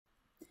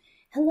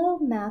Hello,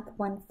 Math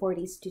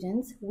 140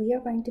 students. We are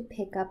going to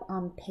pick up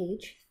on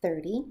page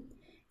 30,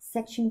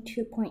 section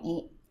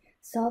 2.8,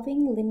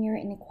 solving linear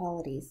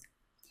inequalities.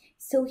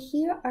 So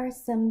here are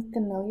some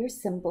familiar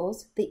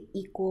symbols: the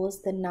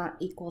equals, the not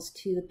equals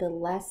to, the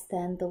less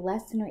than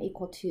or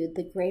equal to,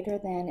 the greater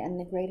than, and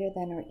the greater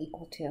than or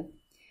equal to.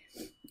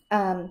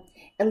 A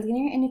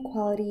linear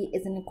inequality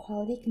is an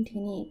equality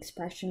containing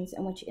expressions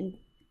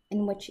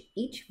in which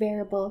each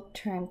variable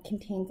term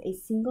contains a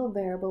single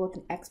variable with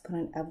an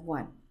exponent of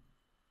 1.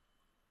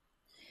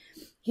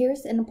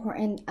 Here's an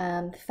important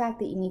fact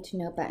that you need to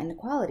know about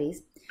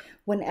inequalities.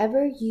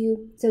 Whenever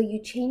you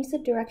change the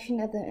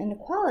direction of the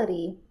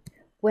inequality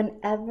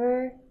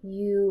whenever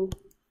you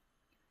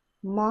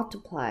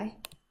multiply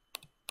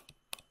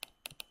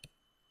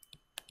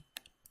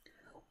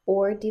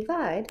or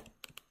divide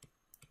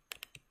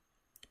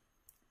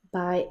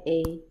by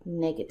a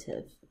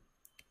negative.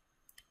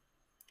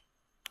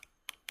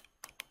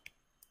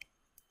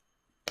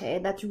 Okay,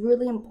 that's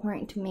really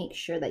important to make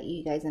sure that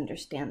you guys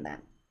understand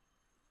that.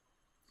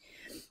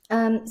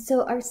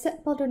 So our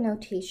set builder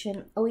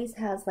notation always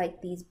has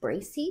like these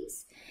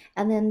braces,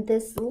 and then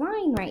this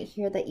line right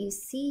here that you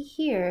see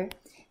here,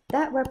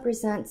 that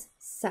represents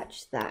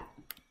such that.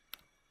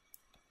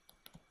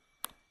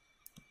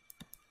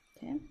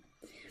 Okay.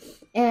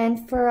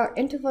 And for our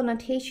interval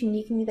notation,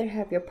 you can either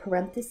have your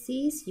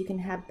parentheses, you can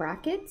have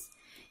brackets,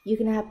 you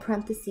can have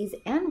parentheses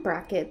and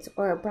brackets,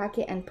 or a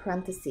bracket and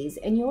parentheses,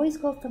 and you always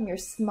go from your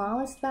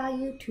smallest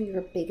value to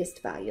your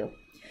biggest value.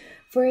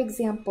 For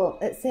example,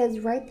 it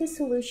says write the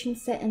solution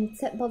set in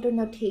set builder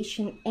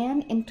notation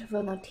and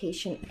interval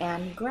notation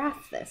and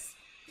graph this.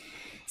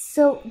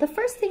 So the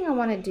first thing I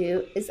want to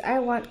do is I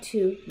want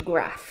to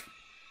graph.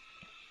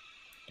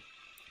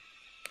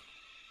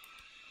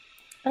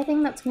 I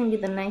think that's going to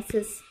be the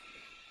nicest,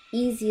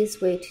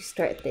 easiest way to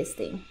start this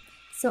thing.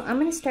 So I'm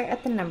going to start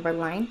at the number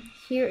line.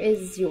 Here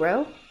is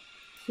 0.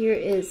 Here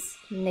is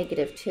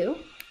 -2.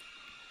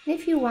 And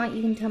if you want,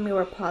 you can tell me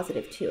where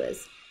 +2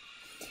 is.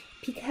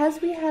 Because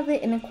we have the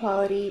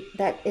inequality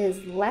that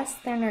is less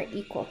than or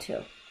equal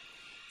to.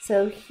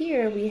 So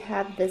here we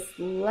have this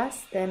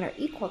less than or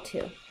equal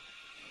to.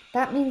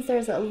 That means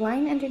there's a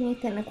line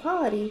underneath the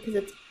inequality because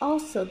it's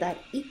also that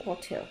equal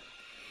to.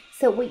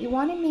 So what you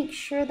want to make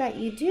sure that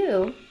you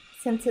do,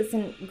 since it's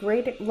in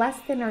less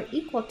than or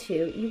equal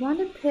to, you want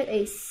to put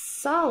a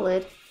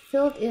solid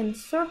filled in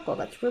circle.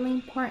 That's really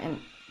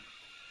important.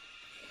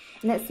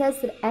 And it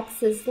says that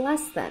x is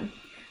less than.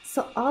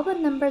 So all the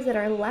numbers that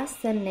are less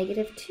than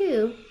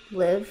 -2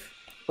 live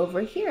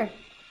over here.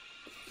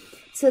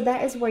 So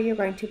that is where you're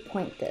going to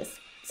point this.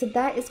 So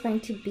that is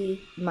going to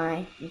be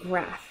my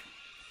graph.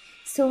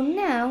 So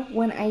now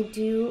when I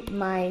do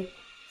my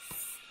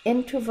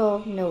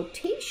interval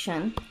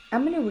notation,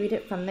 I'm going to read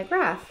it from the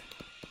graph.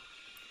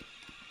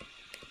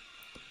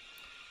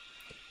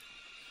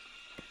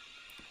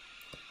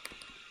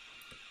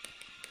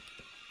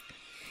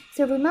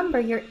 So remember,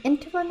 your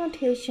interval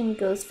notation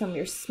goes from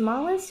your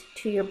smallest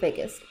to your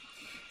biggest.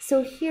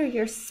 So here,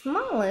 your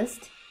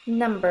smallest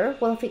number,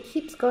 well, if it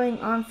keeps going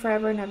on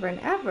forever and ever and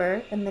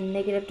ever in the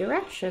negative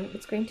direction,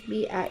 it's going to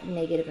be at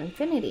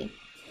 -infinity.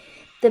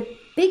 The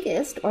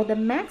biggest or the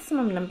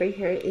maximum number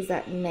here is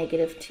at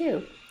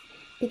 -2.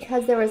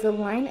 Because there is a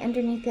line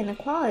underneath the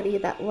inequality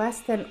that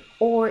less than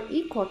or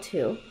equal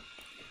to,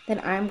 then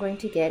I'm going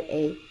to get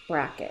a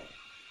bracket.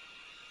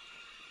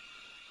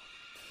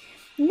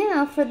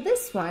 Now for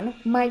this one,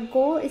 my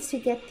goal is to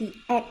get the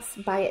x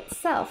by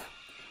itself.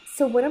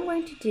 So what I'm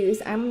going to do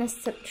is I'm going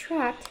to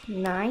subtract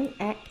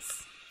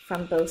 9x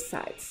from both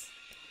sides.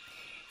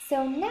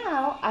 So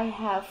now I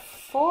have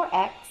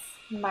 4x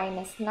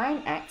minus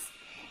 9x,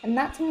 and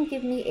that's going to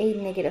give me a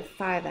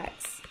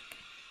 -5x.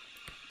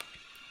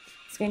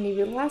 It's going to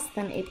be less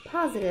than a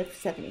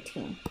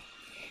 +17.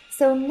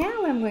 So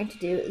now what I'm going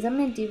to do is I'm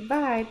going to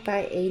divide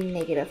by a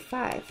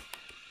 -5.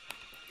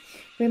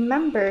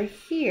 Remember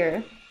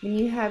here, when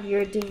you have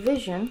your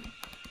division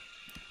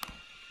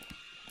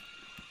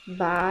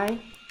by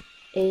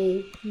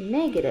a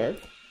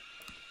negative,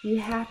 you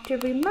have to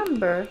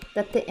remember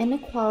that the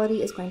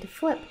inequality is going to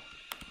flip.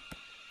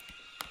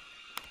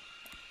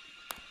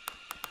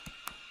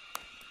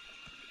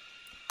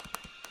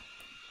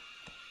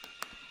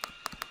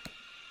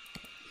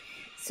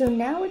 So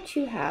now what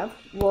you have,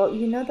 well,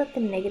 you know that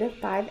the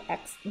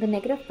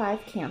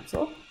 -5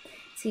 cancel.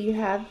 So you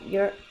have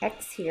your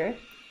x here,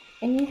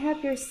 and you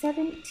have your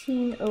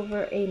 17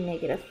 over a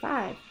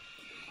 -5.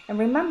 And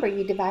remember,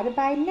 you divided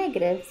by a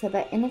negative, so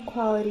that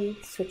inequality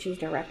switches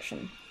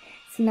direction.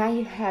 So now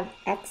you have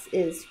x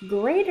is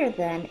greater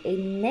than a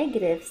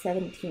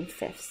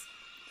 -17/5.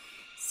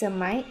 So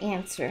my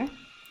answer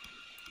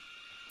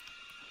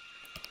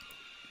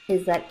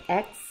is that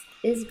x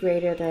is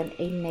greater than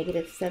a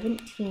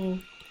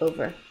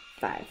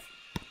 -17/5.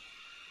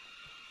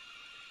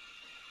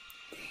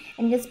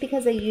 And just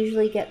because I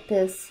usually get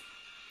this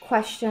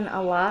question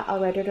a lot,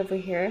 I'll write it over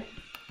here.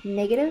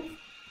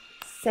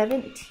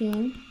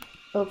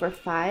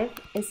 -17/5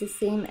 is the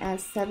same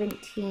as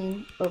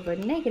 17 over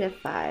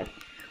 -5,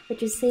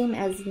 which is same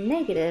as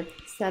negative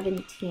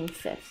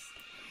 17/5.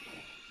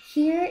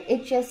 Here,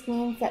 it just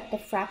means that the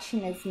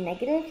fraction is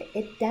negative.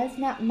 It does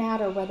not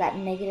matter where that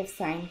negative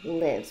sign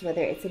lives,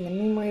 whether it's in the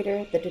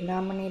numerator, the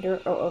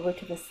denominator, or over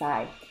to the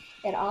side.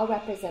 It all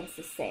represents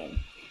the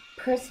same.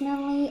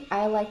 Personally,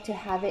 I like to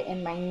have it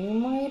in my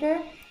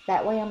numerator.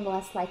 That way I'm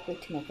less likely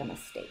to make a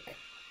mistake.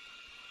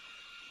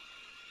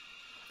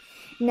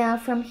 Now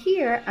from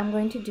here, I'm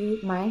going to do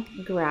my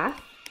graph.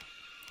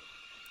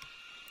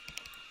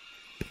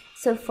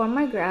 So for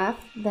my graph,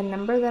 the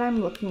number that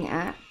I'm looking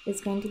at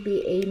is going to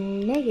be a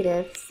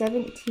negative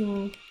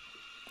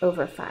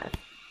 17/5.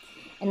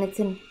 And it's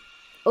an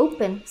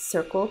open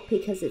circle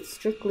because it's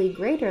strictly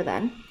greater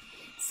than.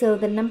 So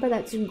the number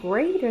that's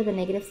greater than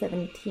negative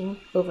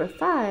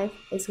 17/5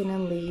 is going to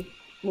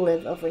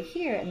live over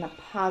here in the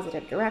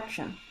positive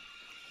direction.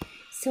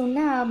 So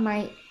now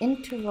my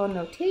interval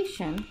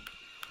notation,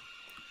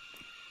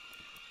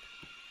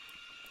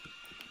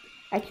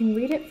 I can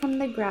read it from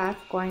the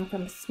graph going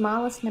from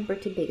smallest number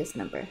to biggest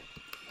number.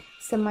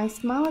 So my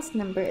smallest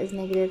number is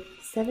negative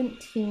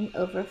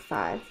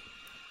 17/5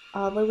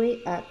 all the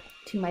way up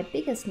to my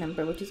biggest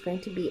number, which is going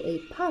to be a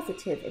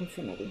positive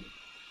infinity.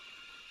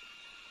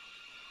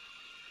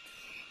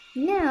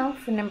 Now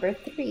for number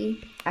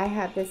 3, I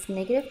have this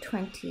negative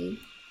 20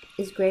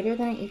 is greater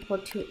than or equal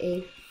to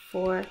a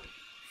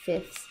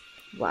 4/5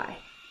 y.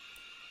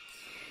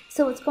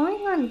 So what's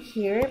going on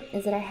here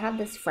is that I have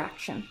this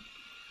fraction.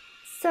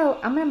 So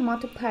I'm going to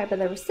multiply by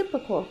the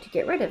reciprocal to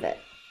get rid of it.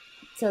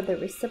 So the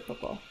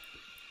reciprocal.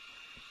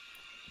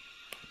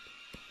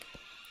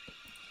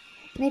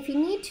 And if you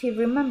need to,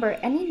 remember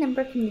any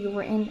number can be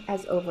written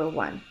as over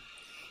 1.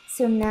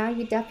 So now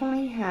you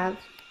definitely have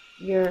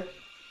your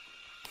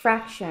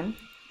fraction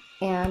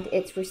and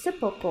its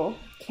reciprocal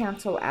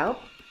cancel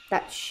out.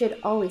 That should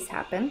always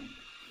happen.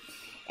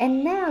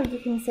 And now you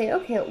can say,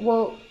 okay,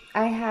 well,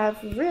 I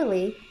have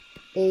really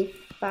a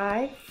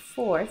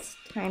 5/4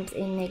 times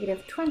a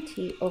negative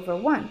 20 over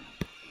 1.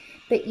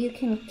 But you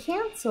can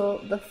cancel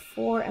the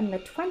 4 and the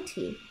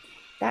 20.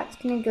 That's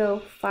going to go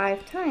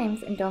 5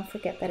 times, and don't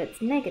forget that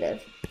it's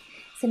negative.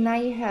 So now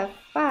you have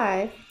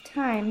 5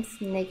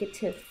 times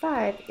negative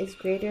 5 is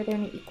greater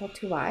than or equal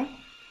to y.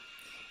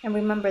 And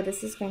remember,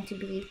 this is going to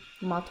be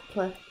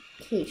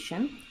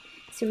multiplication.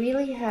 So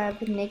really you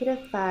have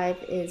negative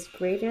 5 is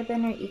greater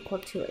than or equal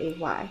to a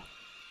y.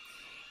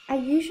 I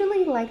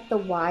usually like the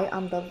y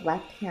on the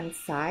left-hand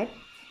side.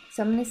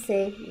 So I'm going to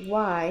say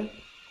y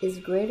is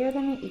greater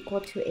than or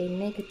equal to a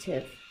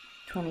negative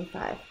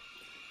 25.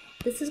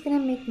 This is going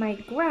to make my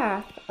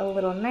graph a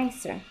little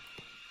nicer.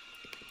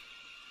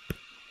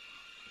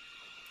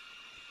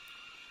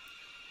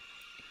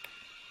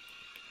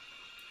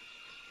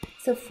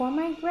 So for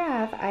my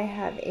graph, I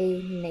have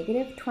a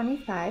negative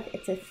 25.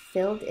 It's a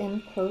filled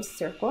in closed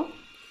circle,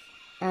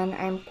 and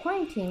I'm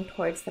pointing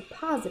towards the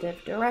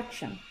positive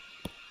direction.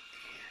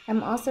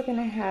 I'm also going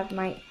to have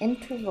my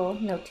interval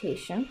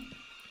notation.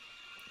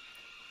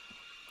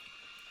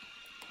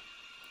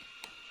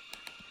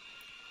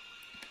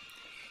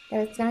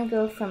 That it's going to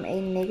go from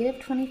a negative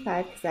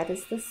 25, because that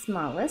is the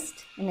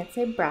smallest, and it's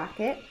a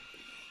bracket,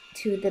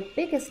 to the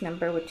biggest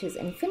number, which is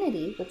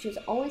infinity, which is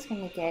always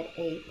going to get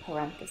a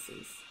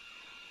parentheses.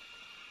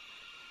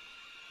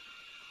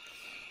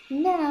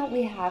 Now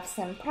we have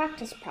some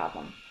practice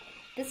problem.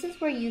 This is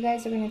where you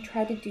guys are going to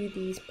try to do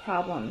these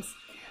problems.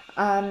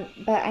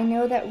 But I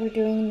know that we're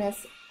doing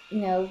this,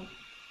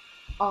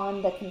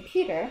 on the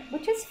computer,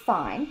 which is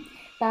fine,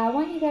 but I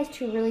want you guys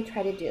to really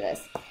try to do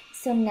this.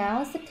 So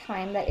now is the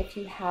time that if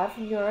you have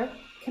your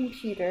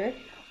computer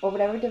or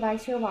whatever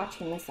device you're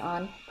watching this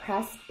on,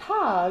 press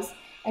pause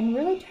and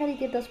really try to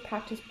give those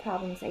practice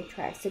problems a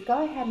try. So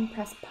go ahead and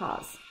press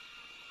pause.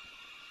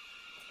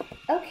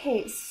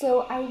 Okay,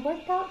 so I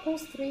worked out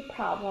those 3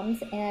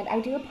 problems, and I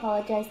do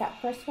apologize.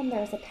 That first one,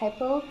 there was a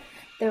typo.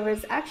 There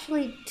was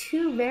actually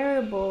 2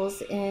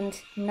 variables in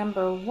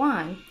number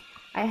 1.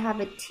 I have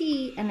a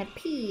t and a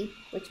p,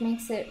 which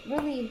makes it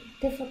really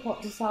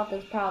difficult to solve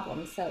this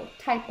problem. So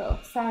typo,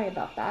 sorry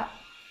about that.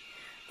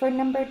 For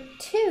number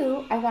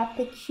 2, I got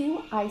the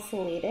q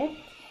isolated,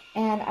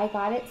 and I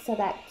got it so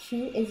that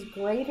q is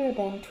greater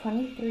than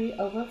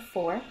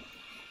 23/4.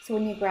 So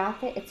when you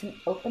graph it, it's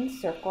an open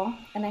circle,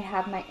 and I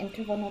have my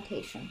interval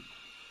notation.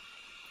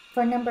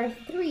 For number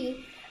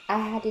 3, I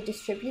had to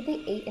distribute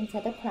the 8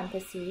 inside the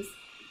parentheses,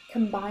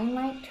 combine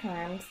my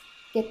terms,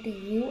 get the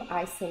u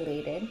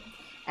isolated,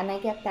 and I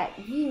get that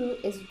u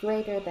is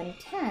greater than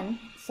 10,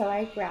 so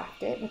I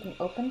graphed it with an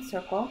open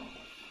circle,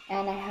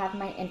 and I have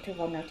my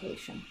interval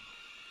notation.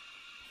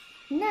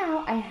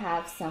 Now I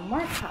have some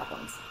more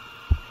problems.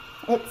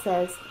 It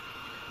says,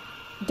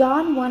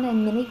 Dawn won a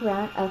mini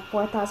grant of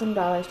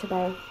 $4,000 to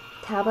buy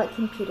tablet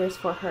computers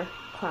for her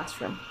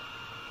classroom.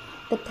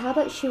 The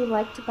tablet she would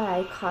like to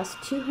buy costs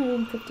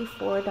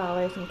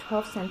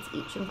 $254.12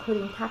 each,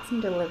 including tax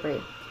and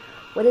delivery.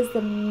 What is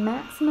the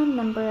maximum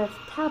number of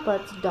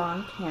tablets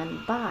Dawn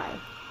can buy?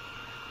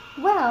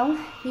 Well,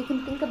 you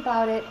can think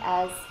about it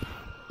as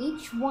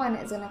each one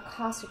is going to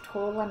cost a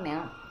total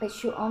amount, but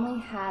she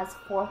only has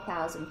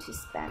 $4,000 to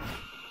spend.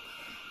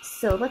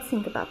 So let's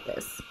think about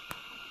this.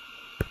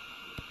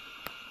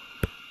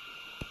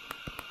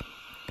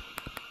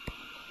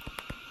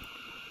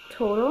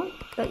 Total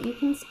that you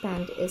can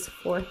spend is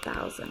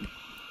 $4,000.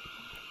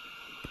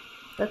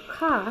 The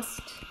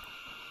cost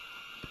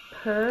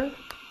per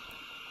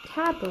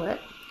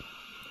tablet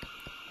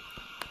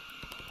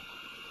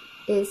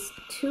is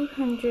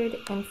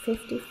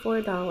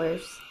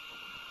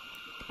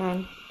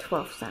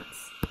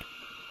 $254.12.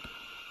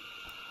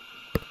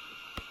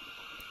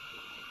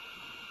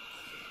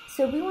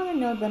 So we want to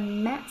know the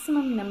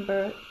maximum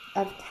number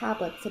of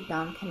tablets a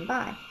Dom can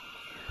buy.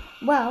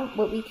 Well,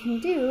 what we can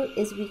do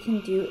is we can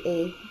do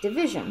a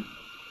division.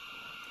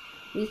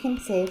 We can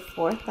say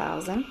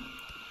 4,000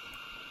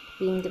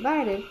 being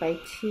divided by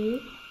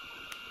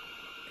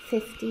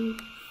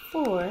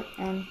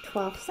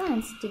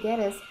 254.12 to get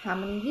us how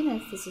many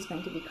units this is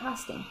going to be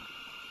costing.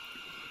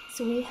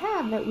 So we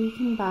have that we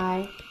can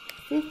buy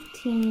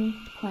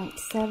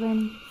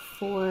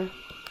 15.74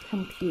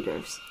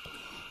 computers.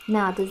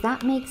 Now, does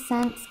that make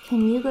sense?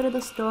 Can you go to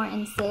the store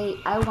and say,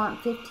 I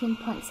want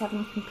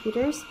 15.7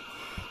 computers?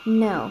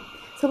 No.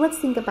 So let's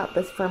think about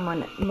this for a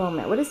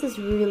moment. What does this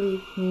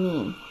really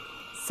mean?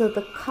 So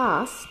the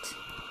cost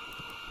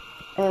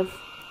of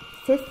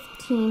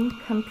 15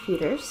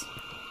 computers,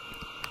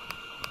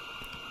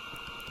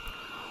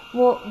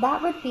 well,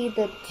 that would be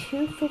the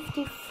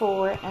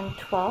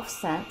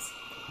 $254.12,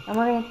 and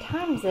we're going to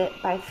times it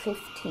by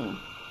 15.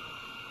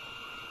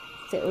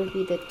 So it would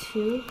be the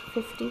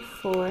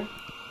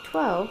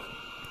 $254.12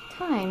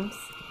 times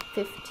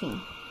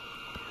 15.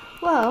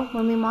 Well,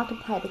 when we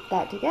multiply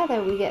that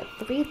together, we get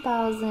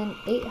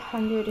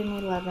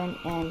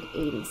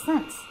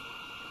 $3,811.80.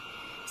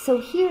 So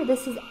here,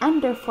 this is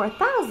under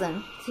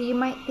 4,000. So you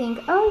might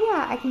think, oh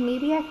yeah,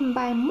 maybe I can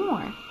buy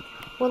more.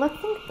 Well, let's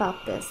think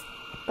about this.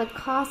 The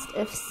cost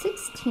of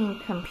 16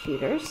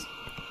 computers,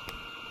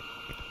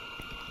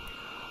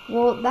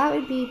 well, that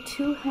would be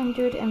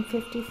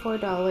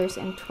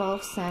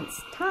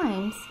 $254.12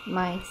 times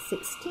my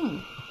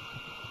 16.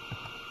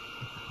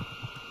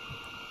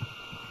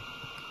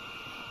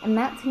 And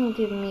that's going to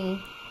give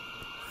me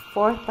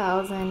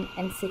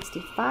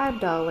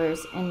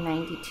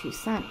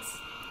 $4,065.92.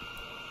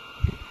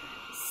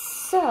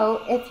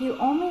 So if you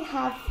only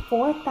have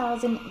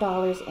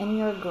 $4,000 in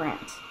your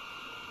grant,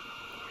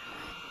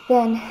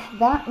 then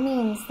that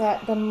means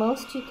that the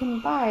most you can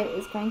buy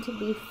is going to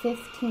be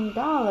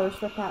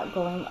 $15 without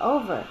going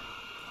over.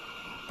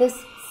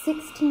 This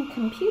 16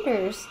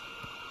 computers,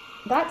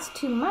 that's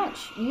too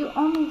much. You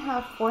only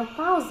have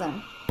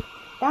 4,000.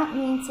 That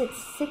means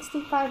it's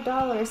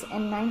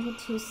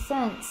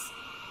 $65.92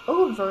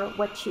 over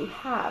what you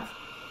have.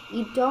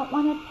 You don't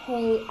want to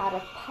pay out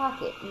of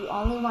pocket. You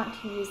only want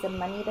to use the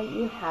money that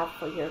you have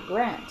for your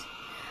grant.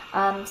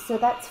 So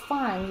that's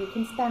fine. You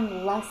can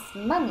spend less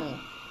money.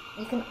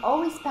 You can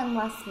always spend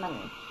less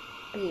money,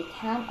 but you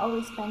can't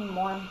always spend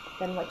more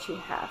than what you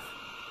have.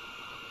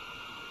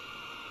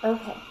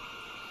 Okay,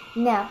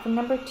 now for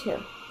number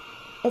 2.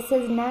 It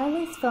says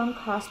Natalie's phone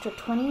cost her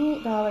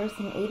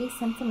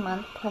 $28.80 a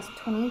month plus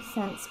 20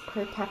 cents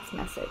per text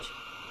message.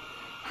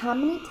 How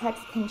many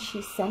texts can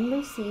she send,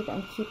 receive,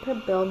 and keep her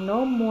bill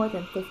no more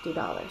than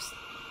 $50?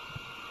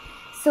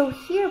 So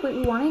here what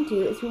we want to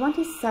do is we want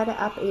to set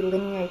up a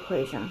linear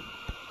equation.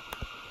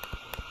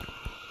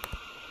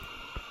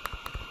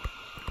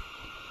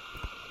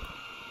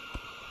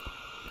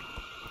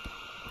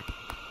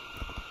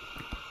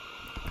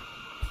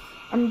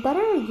 And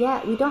better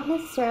yet, we don't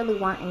necessarily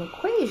want an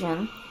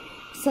equation,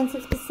 since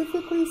it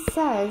specifically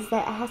says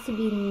that it has to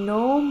be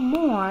no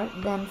more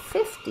than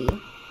 50,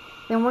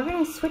 then we're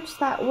going to switch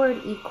that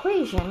word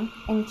equation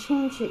and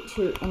change it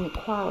to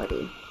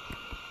inequality.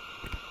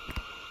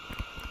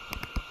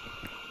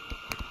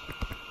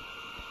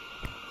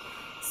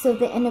 So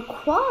the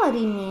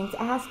inequality means it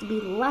has to be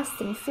less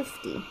than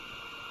 50.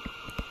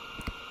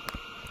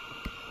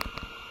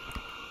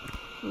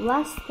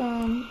 Less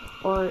than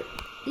or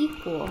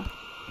equal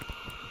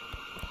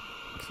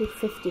to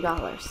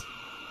 $50.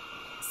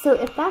 So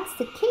if that's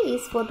the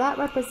case, well, that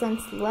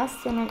represents less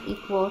than or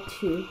equal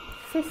to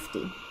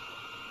 50.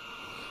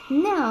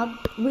 Now,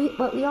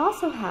 what we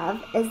also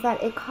have is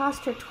that it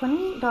costs her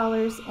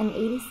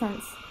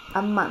 $28.80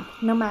 a month,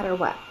 no matter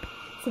what.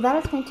 So that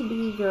is going to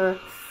be your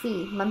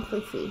fee,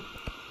 monthly fee.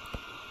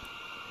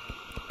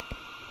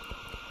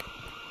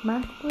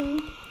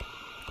 Monthly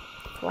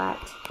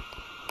flat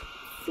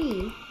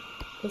fee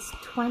is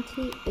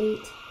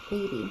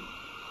 $28.80.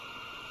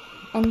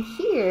 And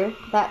here,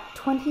 that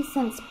 20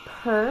 cents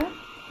per,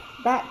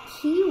 that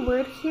key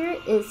word here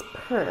is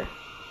per.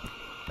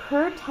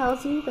 Per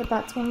tells you that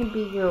that's going to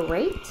be your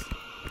rate,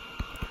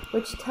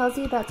 which tells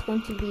you that's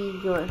going to be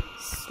your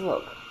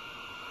slope.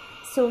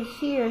 So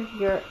here,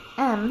 your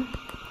M,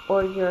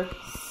 or your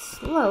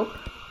slope,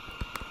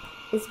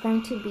 is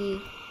going to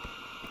be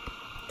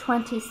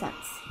 20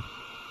 cents.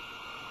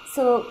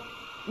 So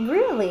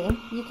really,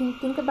 you can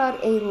think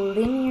about a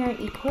linear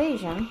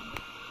equation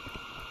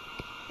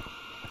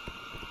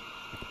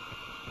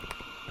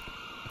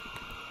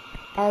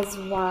as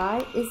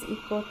y is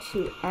equal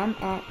to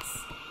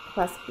mx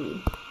plus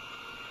b,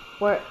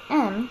 where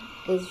m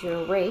is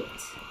your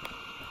rate,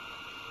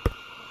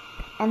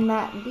 and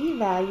that b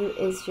value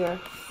is your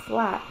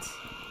flat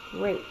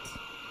rate.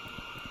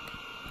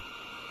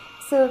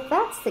 So if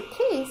that's the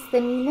case,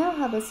 then you know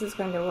how this is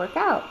going to work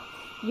out.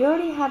 You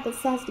already have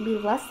this has to be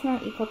less than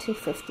or equal to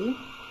 50.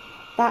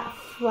 That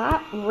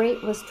flat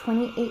rate was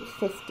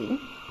 $28.50.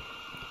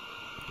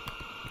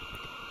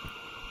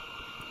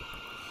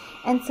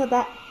 And so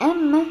that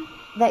m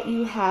that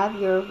you have,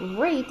 your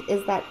rate,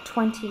 is that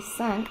 20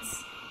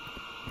 cents.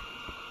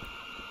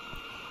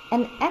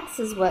 And x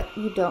is what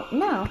you don't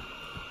know.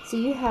 So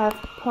you have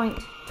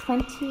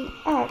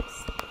 0.20x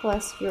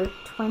plus your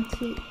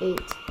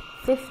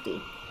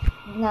 28.50.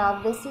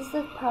 Now this is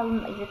the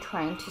problem that you're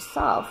trying to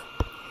solve.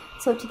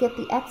 So to get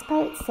the x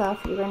by itself,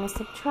 you're going to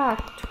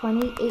subtract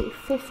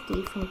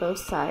 28.50 from both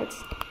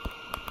sides.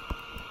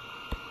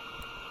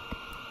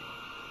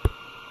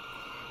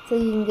 So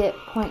you can get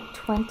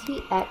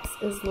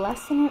 0.20x is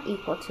less than or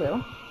equal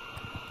to,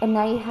 and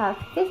now you have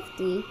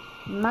 50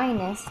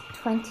 minus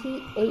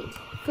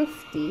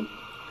 28.50,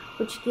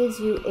 which gives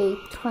you a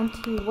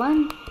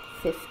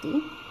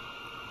 21.50.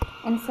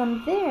 And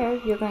from there,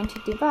 you're going to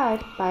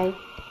divide by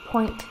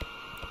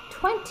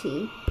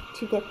 0.20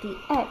 to get the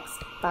x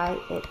by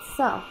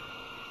itself.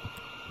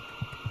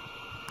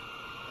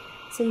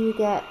 So you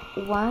get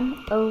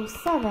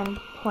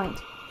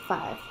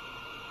 107.5.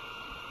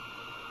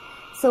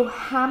 So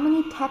how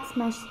many text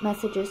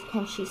messages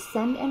can she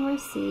send and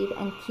receive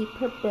and keep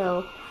her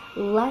bill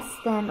less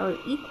than or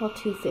equal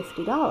to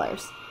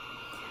 $50?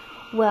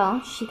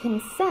 Well, she can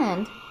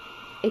send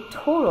a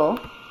total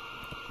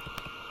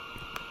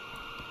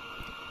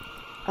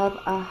of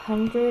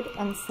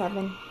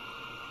 107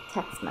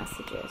 text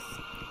messages.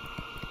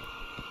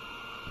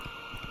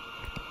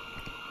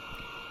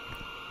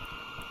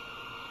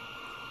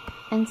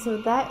 And so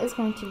that is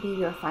going to be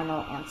your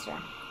final answer.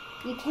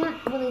 You can't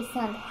really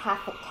send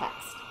half a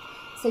text,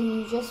 so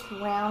you just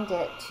round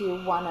it to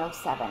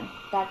 107.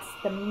 That's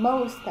the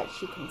most that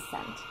she can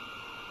send.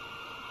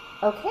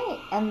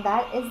 Okay, and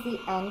that is the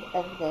end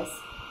of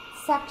this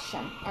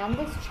section and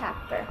this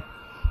chapter.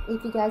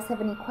 If you guys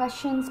have any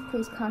questions,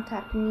 please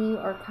contact me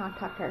or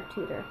contact our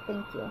tutor.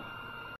 Thank you.